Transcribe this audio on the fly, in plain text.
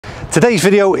Today's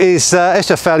video is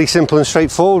it's a fairly simple and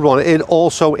straightforward one. It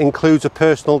also includes a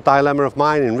personal dilemma of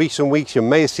mine. In recent weeks you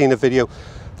may have seen a video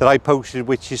that I posted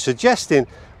which is suggesting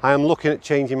I am looking at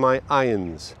changing my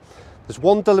irons. There's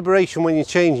one deliberation when you're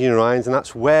changing your irons, and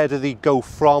that's where do they go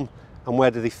from and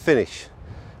where do they finish,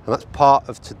 and that's part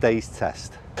of today's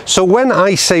test. So when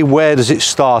I say where does it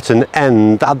start and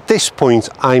end, at this point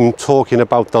I'm talking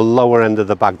about the lower end of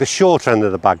the bag, the short end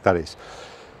of the bag, that is.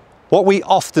 What we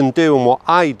often do, and what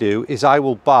I do, is I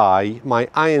will buy my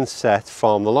iron set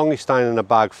from the longest iron in the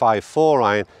bag, 5/4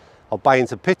 iron. I'll buy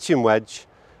into pitching wedge,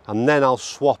 and then I'll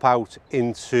swap out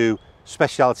into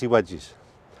specialty wedges.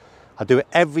 I do it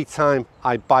every time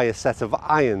I buy a set of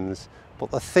irons,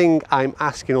 but the thing I'm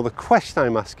asking, or the question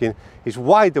I'm asking, is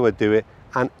why do I do it,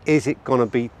 and is it going to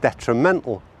be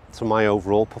detrimental to my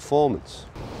overall performance?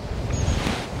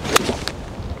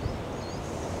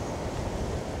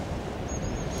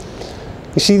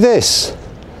 You see this?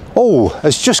 Oh,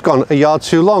 has just gone a yard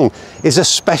too long. Is a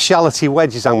specialty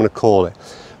wedge, as I'm going to call it.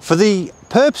 For the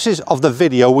purposes of the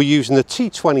video, we're using the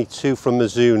T22 from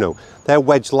Mizuno. Their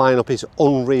wedge lineup is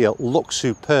unreal, looks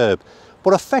superb,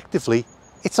 but effectively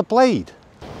it's a blade.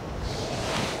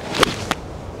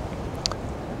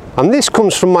 And this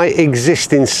comes from my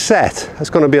existing set. It's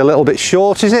going to be a little bit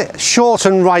short, is it? Short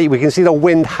and right, we can see the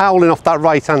wind howling off that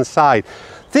right hand side.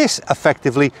 This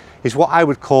effectively is what I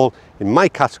would call, in my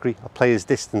category, a player's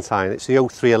distance iron. It's the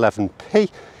 0311P.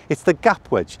 It's the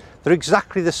gap wedge. They're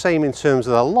exactly the same in terms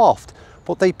of the loft,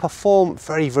 but they perform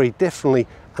very, very differently,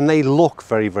 and they look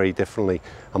very, very differently.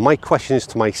 And my question is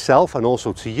to myself and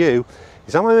also to you,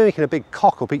 is am I making a big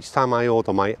cock up each time I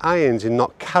order my irons and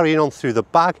not carrying on through the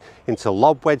bag into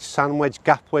lob wedge, sand wedge,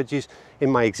 gap wedges in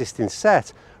my existing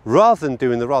set, rather than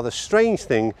doing the rather strange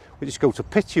thing, which is go to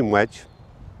pitching wedge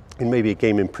in maybe a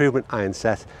game improvement iron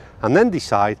set, and then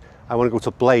decide I want to go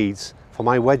to blades for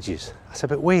my wedges. That's a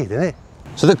bit weird, isn't it?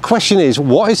 So the question is,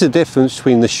 what is the difference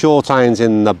between the short irons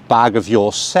in the bag of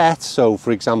your set? So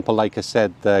for example, like I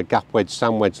said, the gap wedge,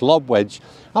 sand wedge, lob wedge.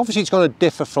 Obviously it's going to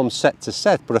differ from set to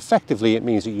set, but effectively it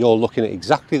means that you're looking at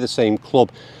exactly the same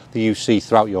club that you see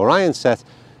throughout your iron set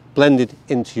blended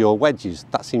into your wedges.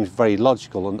 That seems very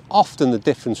logical, and often the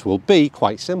difference will be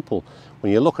quite simple.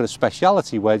 When you look at a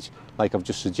specialty wedge, like I've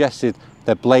just suggested,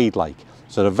 they're blade-like.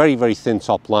 So they're very, very thin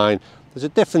top line. There's a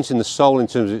difference in the sole in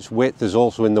terms of its width. There's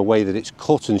also in the way that it's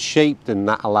cut and shaped, and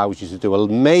that allows you to do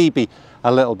maybe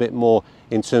a little bit more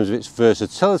in terms of its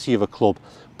versatility of a club.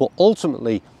 But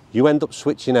ultimately, you end up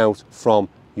switching out from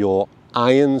your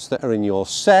irons that are in your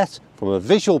set, from a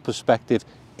visual perspective,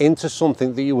 into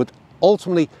something that you would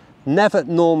ultimately never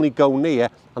normally go near,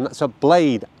 and that's a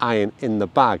blade iron in the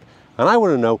bag. And I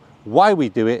want to know why we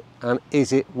do it, and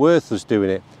is it worth us doing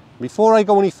it? Before I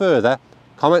go any further,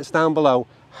 comments down below.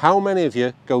 How many of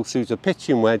you go through to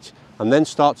pitching wedge and then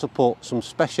start to put some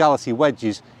specialty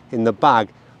wedges in the bag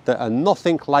that are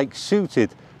nothing like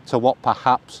suited to what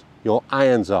perhaps your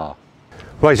irons are?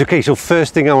 Right, okay, so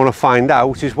first thing I want to find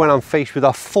out is when I'm faced with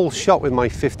a full shot with my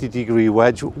 50-degree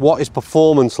wedge, what is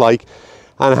performance like,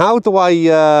 and how do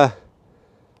I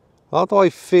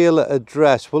feel at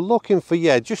address? We're looking for,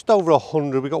 yeah, just over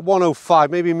 100. We've got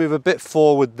 105, maybe move a bit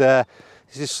forward there.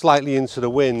 This is slightly into the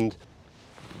wind.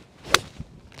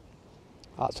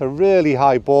 That's a really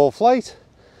high ball flight.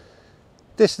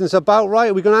 Distance about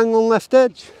right. Are we going to angle on left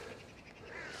edge?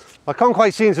 I can't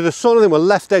quite see into the sun. I think we're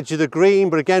left edge of the green,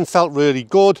 but again, felt really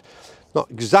good. Not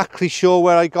exactly sure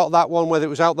where I got that one, whether it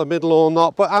was out the middle or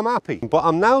not, but I'm happy. But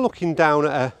I'm now looking down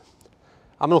at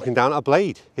a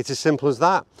blade. It's as simple as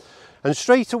that. And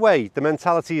straight away, the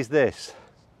mentality is this.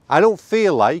 I don't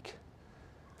feel like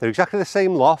they're exactly the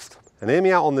same loft, and hear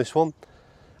me out on this one.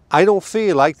 I don't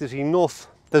feel like there's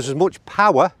as much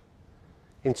power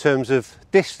in terms of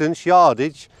distance,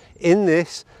 yardage in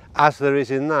this as there is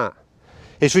in that.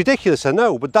 It's ridiculous, I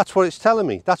know, but that's what it's telling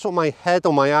me. That's what my head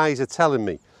or my eyes are telling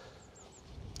me.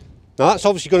 Now that's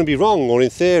obviously going to be wrong, or in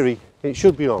theory it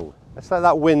should be wrong. Let's let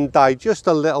that wind die just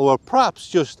a little, or perhaps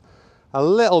just a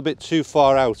little bit too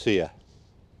far out here.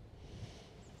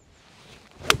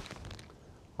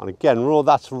 And again,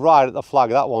 that's right at the flag,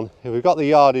 that one. If we've got the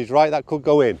yardage right, that could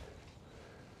go in.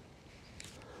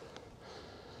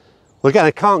 Well, again,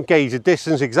 I can't gauge the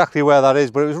distance exactly where that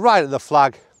is, but it was right at the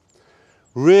flag.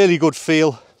 Really good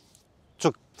feel.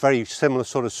 Took very similar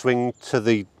sort of swing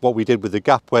to what we did with the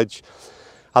gap wedge.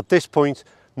 At this point,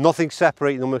 nothing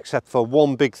separating them except for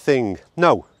one big thing.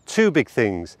 No, two big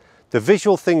things. The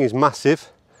visual thing is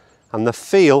massive, and the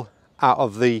feel out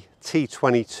of the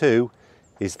T22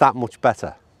 is that much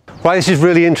better. Right, this is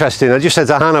really interesting. I just said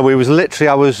to Hannah,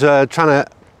 I was trying to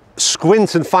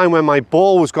squint and find where my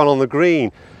ball was gone on the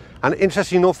green. And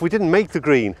interesting enough, we didn't make the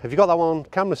green. Have you got that one on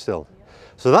camera still?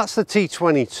 So that's the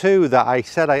T22 that I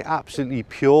said I absolutely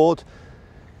pured.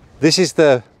 This is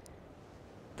the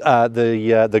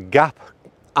gap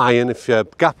iron,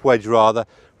 gap wedge rather,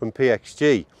 from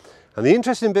PXG. And the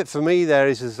interesting bit for me there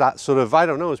is that sort of, I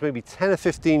don't know, it's maybe 10 or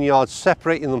 15 yards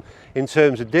separating them in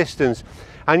terms of distance.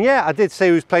 And yeah, I did say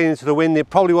he was playing into the wind. It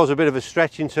probably was a bit of a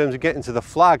stretch in terms of getting to the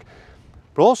flag.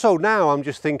 But also now I'm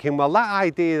just thinking, well, that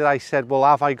idea that I said, well,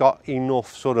 have I got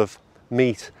enough sort of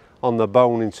meat on the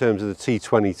bone in terms of the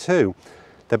T22?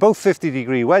 They're both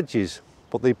 50-degree wedges,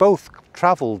 but they both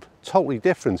travelled totally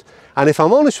different. And if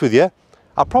I'm honest with you,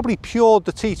 I probably pured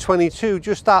the T22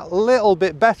 just that little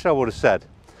bit better, I would have said.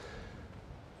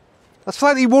 That's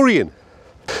slightly worrying.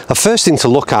 The first thing to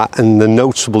look at, and the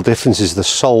noticeable difference, is the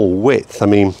sole width. I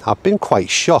mean, I've been quite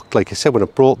shocked, like I said, when I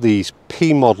brought these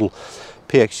P model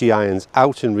PXG irons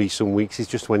out in recent weeks, is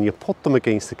just when you put them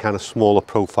against the kind of smaller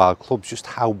profile clubs, just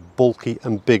how bulky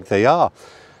and big they are.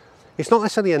 It's not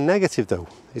necessarily a negative though.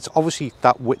 It's obviously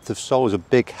that width of sole is a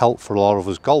big help for a lot of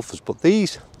us golfers, but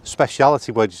these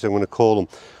speciality wedges, I'm going to call them,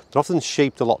 they're often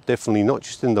shaped a lot differently, not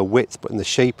just in the width, but in the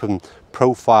shape and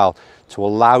profile, to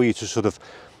allow you to sort of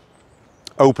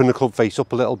open the club face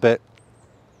up a little bit,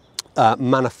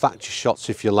 manufacture shots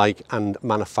if you like, and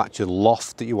manufacture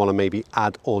loft that you want to maybe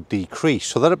add or decrease,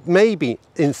 so that it may be,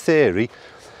 in theory,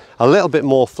 a little bit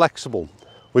more flexible.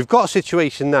 We've got a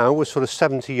situation now, we're sort of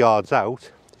 70 yards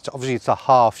out. It's a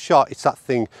half shot. It's that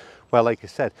thing where, like I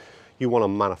said, you want to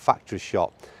manufacture a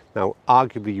shot. Now,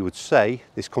 arguably you would say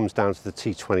this comes down to the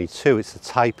T22. It's the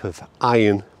type of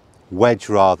iron, wedge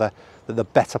rather, that the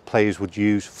better players would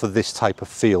use for this type of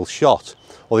feel shot,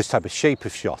 or this type of shape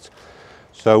of shot.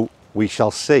 So we shall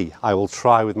see. I will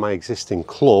try with my existing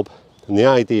club, and the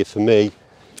idea for me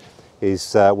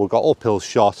is we've got uphill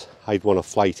shot. I'd want to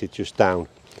flight it just down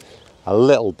a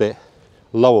little bit,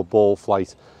 lower ball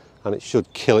flight, and it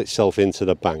should kill itself into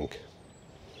the bank.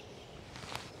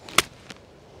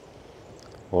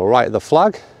 All right, the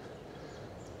flag,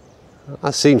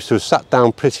 that seems to have sat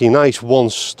down pretty nice, one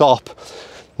stop,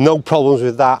 no problems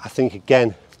with that. I think,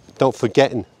 again, don't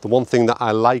forgetting the one thing that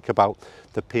I like about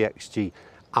the PXG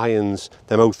irons,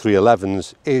 them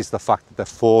 0311s, is the fact that they're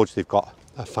forged. They've got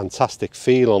a fantastic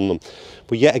feel on them.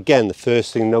 But yet again, the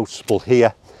first thing noticeable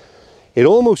here, it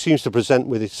almost seems to present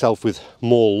with itself with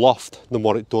more loft than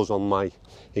what it does on my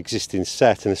existing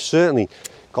set, and it's certainly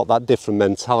got that different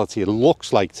mentality. It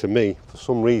looks like to me, for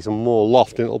some reason, more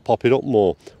loft, and it'll pop it up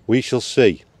more. We shall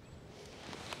see.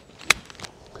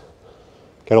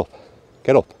 Get up,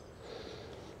 get up.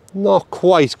 Not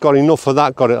quite got enough of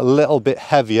that, got it a little bit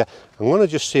heavier. I'm going to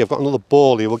just see, I've got another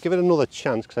ball here. We'll give it another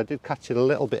chance because I did catch it a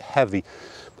little bit heavy.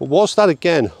 But was that,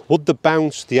 again, would the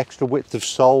bounce, the extra width of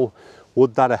sole,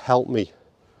 would that have helped me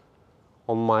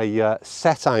on my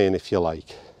set iron, if you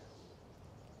like?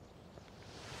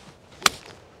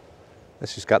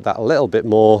 Let's just get that a little bit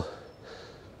more.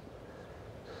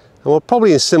 And we're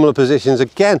probably in similar positions.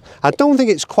 Again, I don't think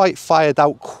it's quite fired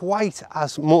out quite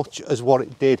as much as what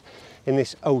it did in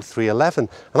this 0311.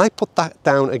 And I put that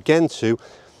down again to,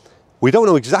 we don't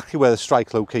know exactly where the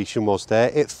strike location was there.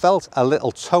 It felt a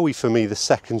little toey for me, the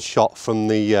second shot from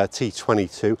the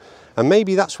T22. And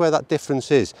maybe that's where that difference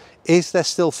is. Is there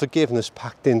still forgiveness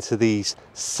packed into these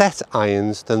set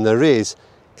irons than there is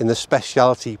in the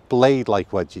specialty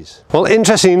blade-like wedges? Well,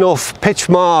 interesting enough, pitch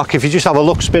mark, if you just have a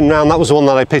look, spin round, that was the one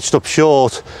that I pitched up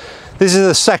short. This is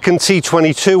the second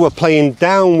T22. We're playing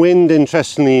downwind,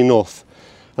 interestingly enough.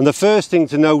 And the first thing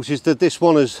to note is that this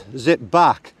one has zipped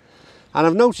back. And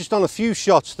I've noticed on a few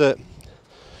shots that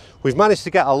we've managed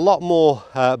to get a lot more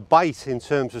bite in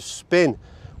terms of spin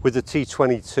with the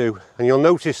T22. And you'll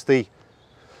notice the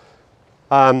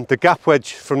gap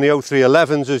wedge from the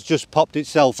 0311s has just popped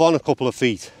itself on a couple of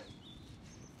feet.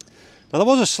 Now, there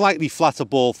was a slightly flatter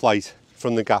ball flight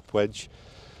from the gap wedge,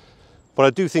 but I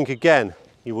do think, again,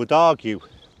 you would argue,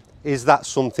 is that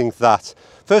something that,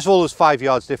 first of all, there's 5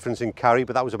 yards difference in carry,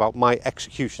 but that was about my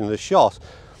execution of the shot.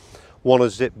 One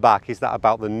has zipped back. Is that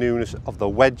about the newness of the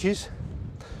wedges?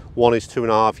 One is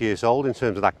 2.5 years old in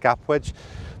terms of that gap wedge.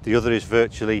 The other is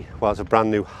virtually, well, it's a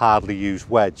brand new, hardly used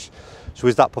wedge. So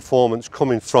is that performance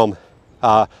coming from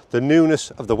the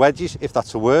newness of the wedges, if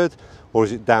that's a word, or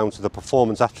is it down to the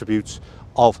performance attributes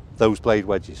of those blade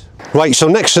wedges? Right, so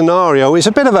next scenario is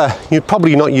a bit of a, you'd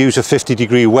probably not use a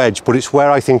 50-degree wedge, but it's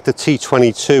where I think the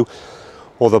T22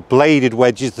 or the bladed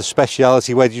wedges, the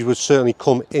speciality wedges, would certainly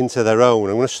come into their own.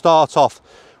 I'm going to start off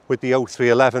with the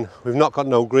 0311. We've not got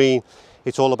no green.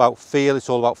 It's all about feel, it's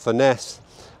all about finesse.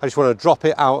 I just want to drop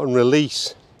it out and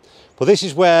release. But this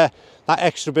is where that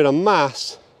extra bit of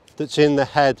mass that's in the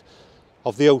head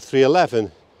of the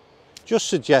 0311 just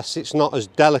suggests it's not as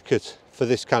delicate for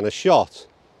this kind of shot.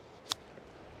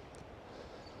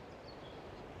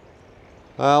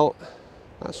 Well,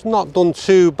 that's not done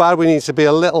too bad. We need to be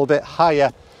a little bit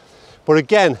higher, but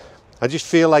again, I just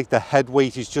feel like the head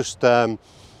weight is just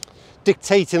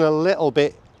dictating a little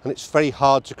bit, and it's very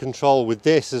hard to control. With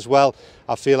this as well,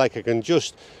 I feel like I can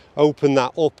just open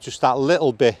that up just that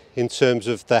little bit in terms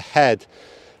of the head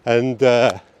and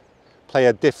play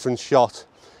a different shot,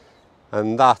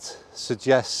 and that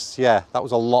suggests, yeah, that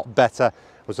was a lot better.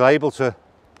 I was able to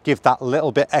give that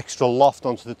little bit extra loft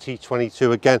onto the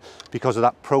T22 again because of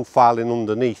that profiling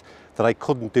underneath that I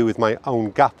couldn't do with my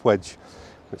own gap wedge.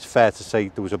 It's fair to say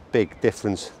there was a big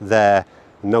difference there,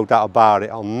 no doubt about it.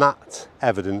 On that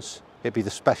evidence, it'd be the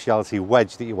speciality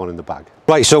wedge that you want in the bag.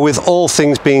 Right, so with all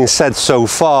things being said so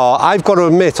far, I've got to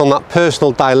admit, on that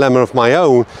personal dilemma of my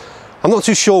own, I'm not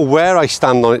too sure where I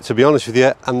stand on it, to be honest with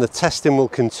you, and the testing will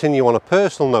continue on a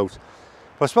personal note.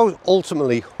 But I suppose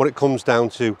ultimately what it comes down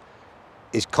to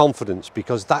is confidence,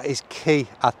 because that is key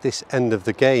at this end of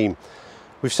the game.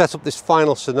 We've set up this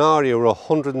final scenario. We're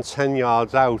 110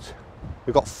 yards out.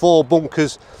 We've got 4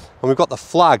 bunkers and we've got the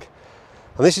flag.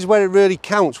 And this is where it really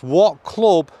counts. What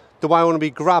club do I want to be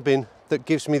grabbing that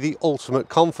gives me the ultimate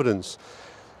confidence?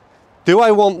 Do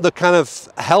I want the kind of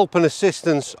help and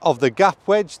assistance of the gap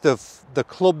wedge, the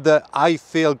club that I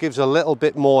feel gives a little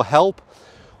bit more help?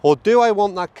 Or do I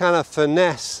want that kind of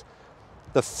finesse,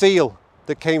 the feel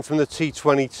that came from the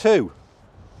T22?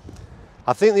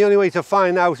 I think the only way to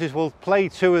find out is we'll play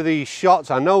 2 of these shots.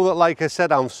 I know that, like I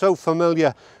said, I'm so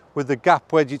familiar with the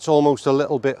gap wedge, it's almost a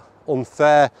little bit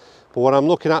unfair. But what I'm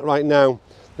looking at right now,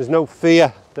 there's no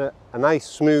fear, that a nice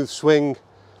smooth swing,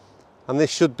 and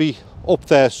this should be up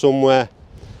there somewhere.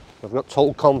 I've got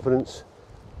total confidence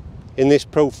in this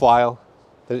profile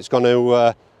that it's going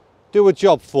to do a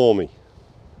job for me.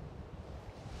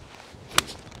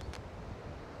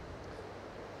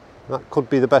 That could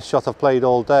be the best shot I've played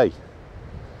all day.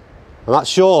 And that's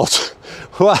short.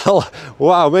 Well,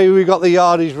 wow, maybe we got the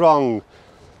yardage wrong.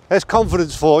 There's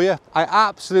confidence for you. I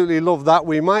absolutely love that.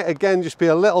 We might again just be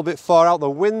a little bit far out. The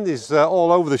wind is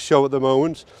all over the show at the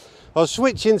moment. I'll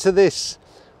switch into this.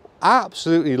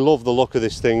 Absolutely love the look of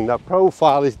this thing. That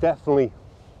profile is definitely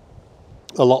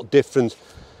a lot different.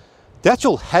 The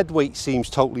actual head weight seems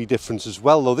totally different as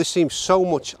well, though. This seems so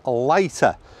much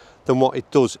lighter than what it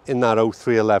does in that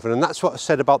 0311, and that's what I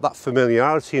said about that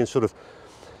familiarity and sort of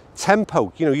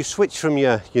tempo. You know, you switch from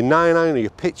your 9-iron or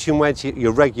your pitching wedge,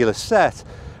 your regular set,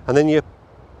 and then you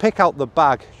pick out the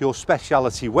bag, your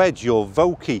speciality wedge, your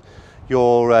Vokey,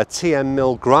 your TM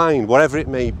mill grind, whatever it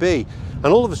may be, and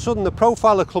all of a sudden the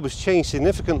profile of the club has changed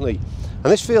significantly,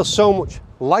 and this feels so much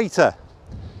lighter,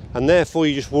 and therefore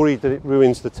you're just worried that it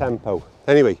ruins the tempo.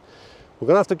 Anyway, we're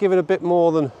gonna have to give it a bit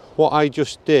more than what I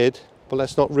just did, but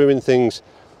let's not ruin things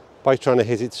by trying to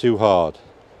hit it too hard.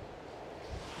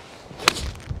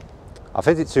 I've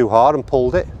hit it too hard and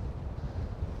pulled it.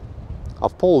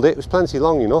 I've pulled it, it was plenty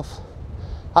long enough.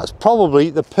 That's probably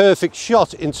the perfect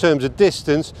shot in terms of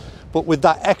distance, but with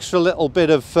that extra little bit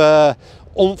of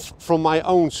oomph from my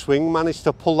own swing, managed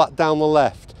to pull that down the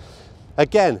left.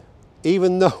 Again,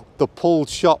 even though the pulled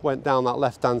shot went down that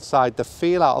left-hand side, the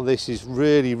feel out of this is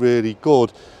really, really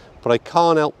good, but I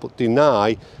can't help but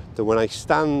deny that when I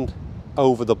stand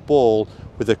over the ball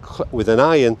with an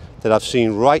iron that I've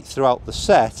seen right throughout the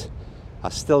set, I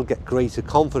still get greater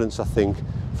confidence, I think,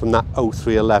 from that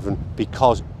 0311,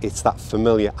 because it's that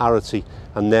familiarity,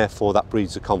 and therefore that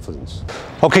breeds the confidence.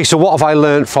 Okay, so what have I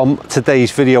learned from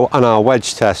today's video and our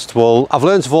wedge test? Well, I've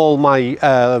learned of all my,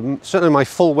 certainly my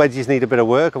full wedges need a bit of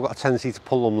work. I've got a tendency to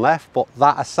pull them left, but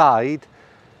that aside,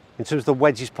 in terms of the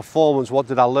wedges performance, what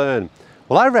did I learn?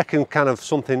 Well, I reckon kind of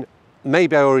something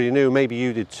maybe I already knew, maybe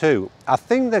you did too. I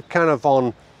think that kind of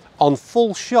on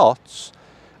full shots,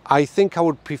 I think I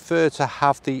would prefer to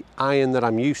have the iron that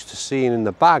I'm used to seeing in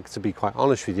the bag, to be quite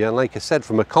honest with you. And like I said,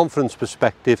 from a confidence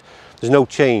perspective, there's no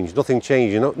change, nothing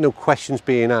changing, no questions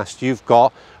being asked. You've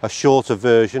got a shorter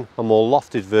version, a more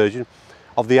lofted version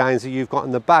of the irons that you've got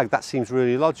in the bag. That seems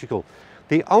really logical.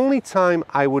 The only time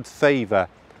I would favour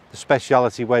the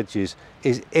speciality wedges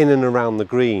is in and around the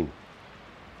green.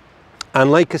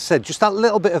 And like I said, just that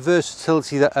little bit of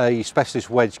versatility that a specialist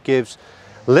wedge gives,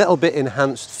 a little bit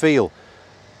enhanced feel.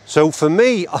 So for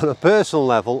me, on a personal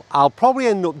level, I'll probably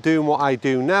end up doing what I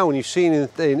do now, and you've seen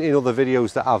in other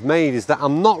videos that I've made, is that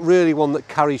I'm not really one that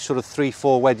carries sort of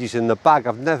 3-4 wedges in the bag.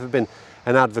 I've never been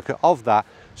an advocate of that.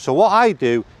 So what I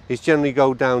do is generally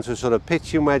go down to sort of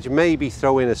pitching wedge, maybe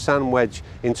throw in a sand wedge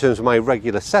in terms of my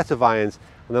regular set of irons,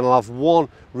 and then I'll have one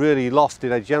really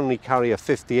lofted. I generally carry a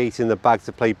 58 in the bag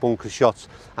to play bunker shots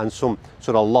and some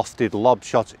sort of lofted lob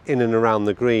shots in and around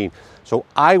the green. So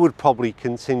I would probably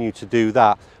continue to do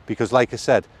that, because like I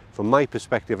said, from my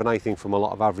perspective, and I think from a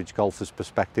lot of average golfers'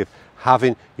 perspective,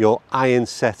 having your iron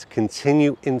set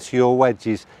continue into your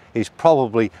wedges is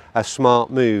probably a smart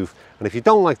move. And if you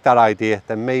don't like that idea,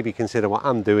 then maybe consider what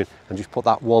I'm doing and just put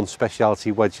that one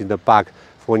specialty wedge in the bag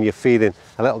for when you're feeling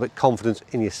a little bit confident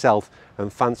in yourself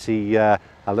and fancy a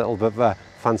little bit of a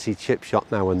fancy chip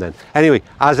shot now and then. Anyway,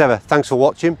 as ever, thanks for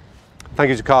watching. Thank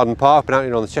you to Carden Park. Been out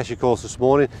here on the Cheshire course this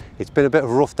morning. It's been a bit of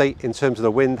a rough day in terms of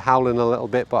the wind howling a little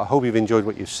bit, but I hope you've enjoyed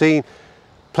what you've seen.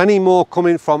 Plenty more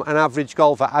coming from an average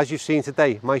golfer. As you've seen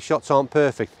today, my shots aren't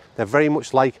perfect. They're very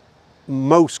much like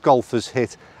most golfers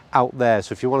hit out there.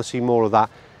 So if you want to see more of that,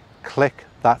 click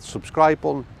that subscribe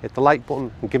button, hit the like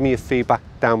button, and give me your feedback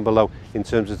down below in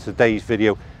terms of today's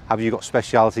video. Have you got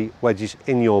specialty wedges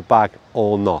in your bag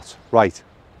or not? Right,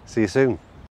 see you soon.